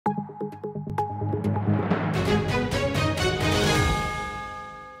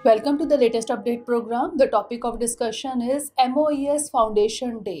Welcome to the latest update program. The topic of discussion is MoES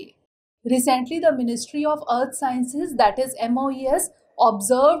Foundation Day. Recently, the Ministry of Earth Sciences, that is MoES,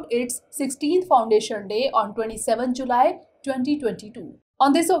 observed its 16th Foundation Day on 27 July 2022.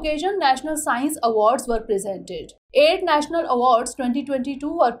 On this occasion, National Science Awards were presented. 8 National Awards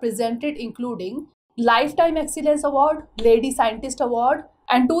 2022 were presented, including Lifetime Excellence Award, Lady Scientist Award,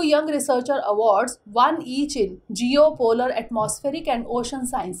 and 2 Young Researcher Awards, one each in Geopolar, Atmospheric and Ocean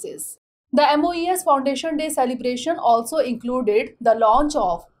Sciences. The MoES Foundation Day celebration also included the launch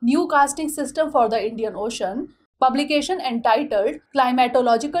of new casting system for the Indian Ocean, publication entitled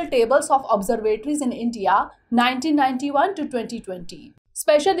Climatological Tables of Observatories in India 1991 to 2020.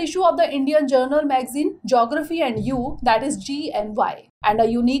 Special issue of the Indian Journal magazine Geography and You, that is GNY, and a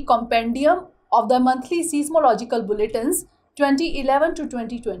unique compendium of the monthly seismological bulletins 2011 to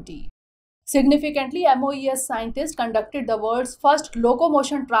 2020. Significantly, MoES scientists conducted the world's first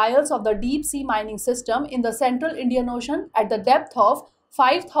locomotion trials of the deep sea mining system in the central Indian Ocean at the depth of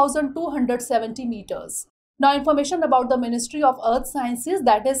 5,270 meters. Now, information about the Ministry of Earth Sciences,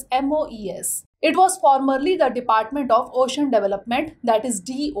 that is MoES. It was formerly the Department of Ocean Development, that is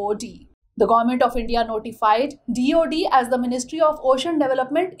DOD. The Government of India notified DOD as the Ministry of Ocean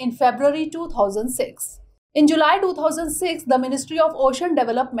Development in February 2006. In July 2006, the Ministry of Ocean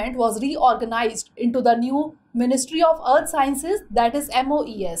Development was reorganized into the new Ministry of Earth Sciences, that is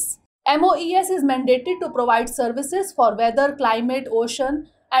MoES. MoES is mandated to provide services for weather, climate, ocean,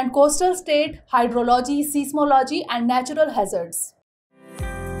 and coastal state, hydrology, seismology, and natural hazards.